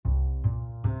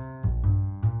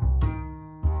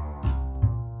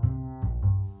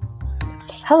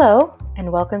Hello,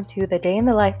 and welcome to the Day in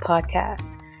the Life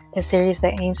podcast, a series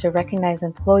that aims to recognize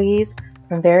employees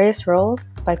from various roles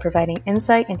by providing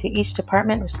insight into each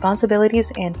department responsibilities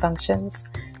and functions.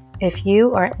 If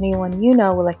you or anyone you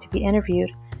know would like to be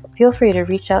interviewed, feel free to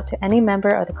reach out to any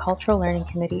member of the Cultural Learning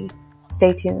Committee.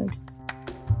 Stay tuned.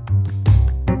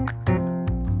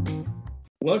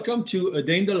 Welcome to A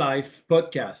Day in the Life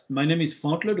podcast. My name is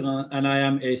Franck Legrand, and I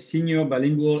am a senior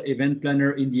bilingual event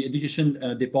planner in the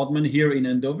education department here in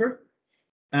Andover.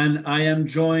 And I am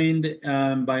joined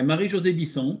by Marie-Josee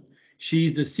Bisson.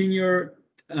 She's the senior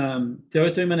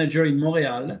territory manager in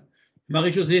Montreal.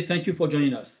 Marie-Josee, thank you for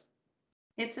joining us.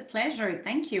 It's a pleasure.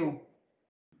 Thank you.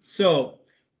 So,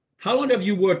 how long have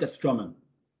you worked at Strumman?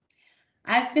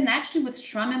 I've been actually with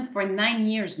Strumman for 9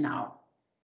 years now.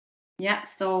 Yeah,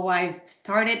 so I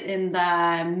started in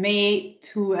the May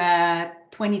to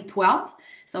 2012.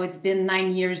 So it's been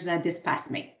 9 years this past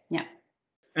May. Yeah.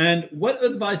 And what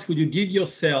advice would you give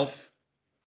yourself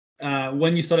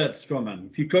when you started at Strumman?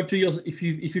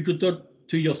 If you could talk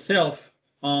to yourself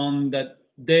on that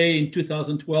day in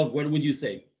 2012, what would you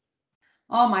say?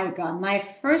 Oh my God, my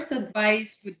first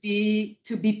advice would be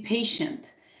to be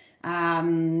patient.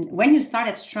 When you start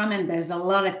at Strumman, there's a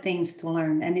lot of things to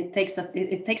learn, and it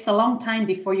takes a long time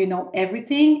before you know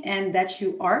everything and that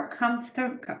you are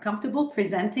comfortable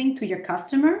presenting to your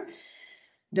customer.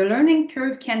 The learning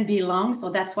curve can be long,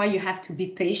 so that's why you have to be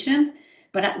patient.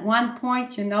 But at one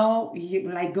point, you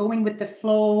like going with the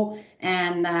flow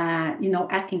and,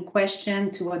 asking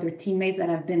questions to other teammates that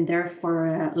have been there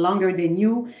for longer than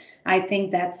you. I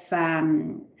think that's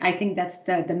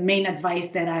the main advice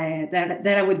that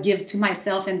I would give to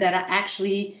myself, and that I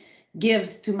actually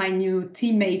gives to my new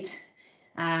teammate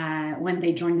when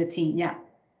they join the team. Yeah.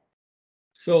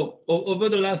 So over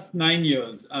the last 9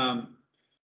 years,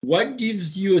 what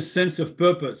gives you a sense of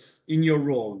purpose in your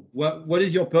role? What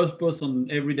is your purpose on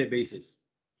an everyday basis?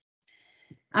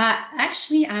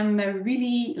 Actually, I'm a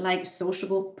really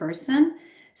sociable person.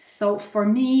 So for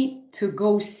me to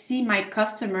go see my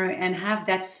customer and have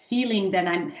that feeling that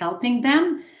I'm helping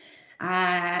them,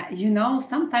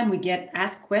 sometimes we get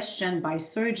asked questions by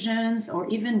surgeons or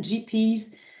even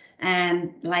GPs,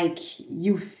 and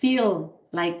you feel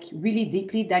really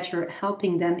deeply that you're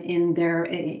helping them in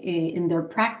their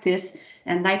practice.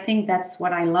 And I think that's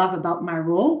what I love about my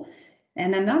role.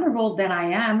 And another role that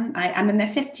I'm an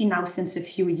FST now since a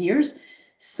few years.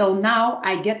 So now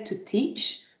I get to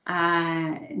teach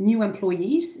new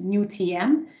employees, new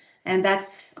TM. And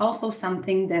that's also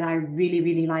something that I really,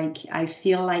 really like. I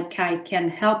feel like I can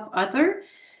help others,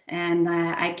 and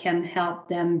I can help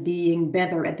them being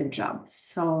better at their job.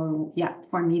 So yeah,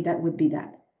 for me, that would be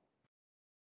that.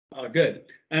 Oh, good.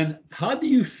 And how do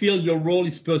you feel your role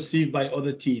is perceived by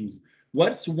other teams?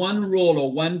 What's one role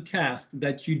or one task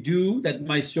that you do that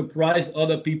might surprise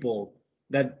other people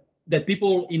that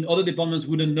people in other departments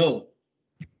wouldn't know?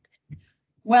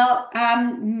 Well,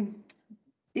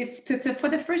 for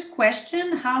the first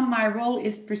question, how my role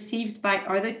is perceived by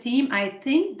other team, I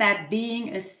think that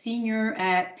being a senior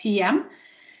TM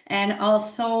and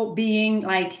also being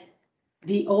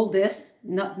the oldest,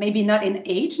 maybe not in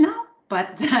age now,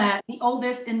 but the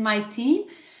oldest in my team,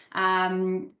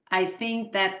 I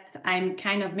think that I'm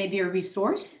kind of maybe a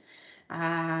resource.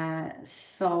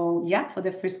 So yeah, for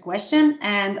the first question,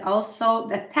 and also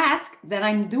the task that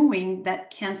I'm doing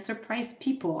that can surprise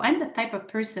people. I'm the type of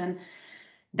person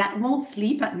that won't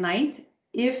sleep at night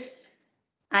if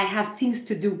I have things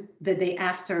to do the day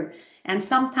after. And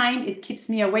sometimes it keeps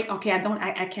me awake. Okay,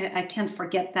 I can't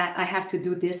forget that I have to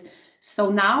do this.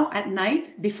 So now at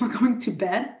night, before going to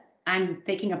bed, I'm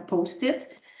taking a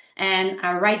Post-it and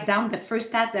I write down the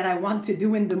first task that I want to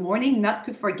do in the morning, not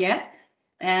to forget.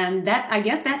 And that, I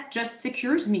guess that just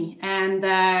secures me, and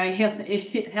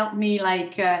it helped me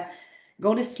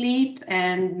go to sleep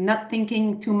and not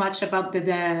thinking too much about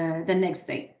the next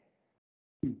day.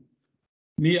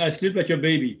 Me, I sleep like a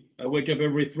baby. I wake up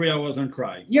every 3 hours and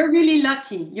cry. You're really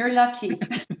lucky. You're lucky.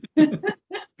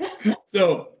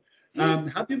 So,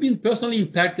 have you been personally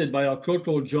impacted by our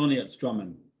cultural journey at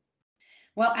Strumman?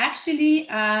 Well, actually,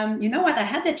 you know what? I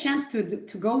had the chance to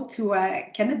go to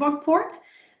Kennebunkport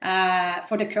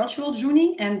for the cultural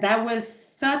journey, and that was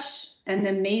such an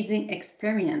amazing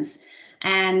experience.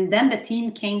 And then the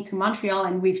team came to Montreal,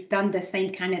 and we've done the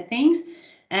same kind of things.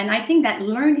 And I think that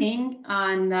learning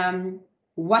on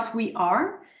what we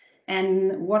are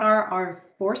and what are our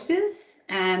forces,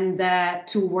 and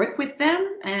to work with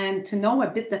them and to know a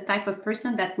bit the type of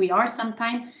person that we are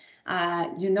sometimes.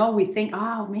 We think,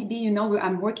 oh, maybe,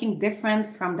 I'm working different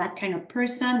from that kind of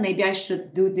person. Maybe I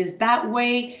should do this that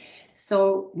way.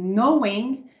 So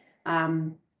knowing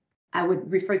I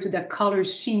would refer to the color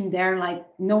scheme there, like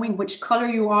knowing which color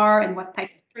you are and what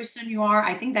type of person you are.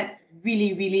 I think that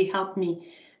really, really helped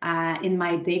me in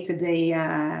my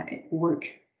day-to-day work.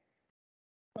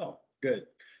 Oh, good.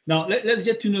 Now let's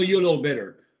get to know you a little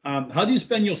better. How do you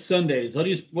spend your Sundays?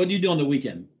 What do you do on the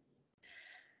weekend?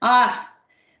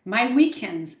 My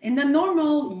weekends. In the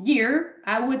normal year,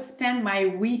 I would spend my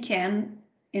weekend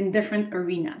in different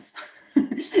arenas.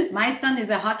 My son is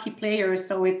a hockey player,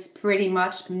 so it's pretty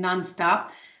much nonstop,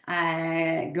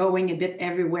 going a bit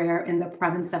everywhere in the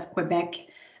province of Quebec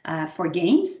for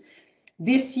games.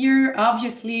 This year,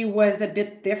 obviously, was a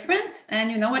bit different,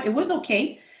 and you know what? It was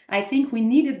okay. I think we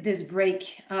needed this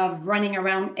break of running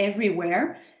around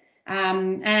everywhere.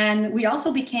 And we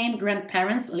also became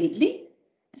grandparents lately.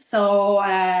 So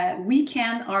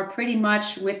weekend are pretty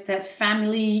much with the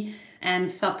family and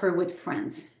supper with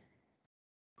friends.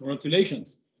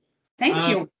 Congratulations. Thank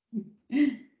you.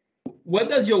 What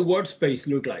does your workspace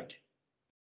look like?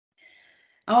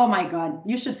 Oh my God,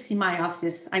 you should see my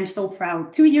office. I'm so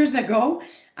proud. 2 years ago,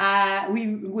 we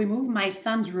moved my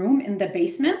son's room in the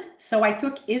basement. So I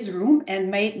took his room and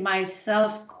made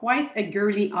myself quite a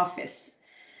girly office.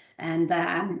 And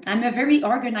I'm a very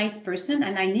organized person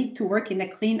and I need to work in a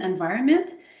clean environment.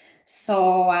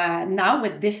 So now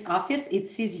with this office,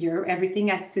 it's easier. Everything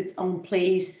has its own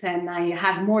place and I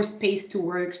have more space to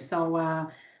work. So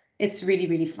it's really,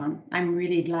 really fun. I'm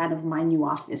really glad of my new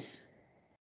office.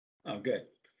 Oh, good.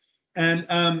 And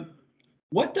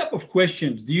what type of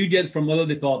questions do you get from other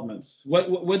departments?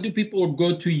 What do people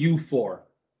go to you for?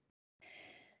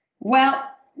 Well,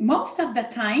 most of the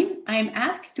time I'm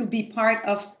asked to be part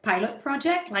of pilot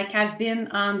project. Like I've been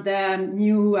on the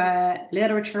new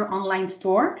literature online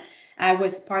store. I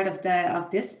was part of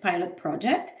this pilot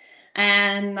project.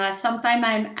 And sometimes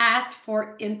I'm asked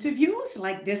for interviews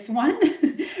like this one,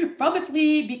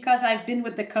 probably because I've been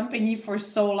with the company for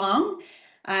so long.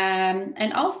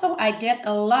 And also I get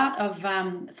a lot of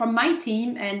from my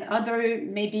team and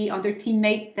maybe other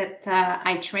teammates that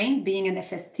I trained being an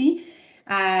FST.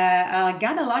 I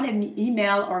got a lot of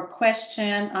email or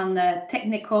question on the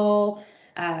technical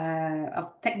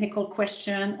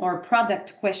question or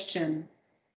product question.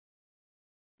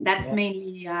 That's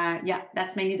mainly,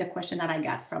 that's mainly the question that I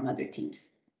got from other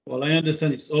teams. Well, I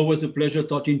understand. It's always a pleasure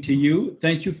talking to you.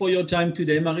 Thank you for your time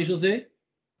today, Marie-Josee.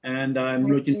 And I'm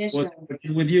looking forward to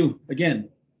working with you again.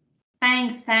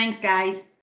 Thanks, guys.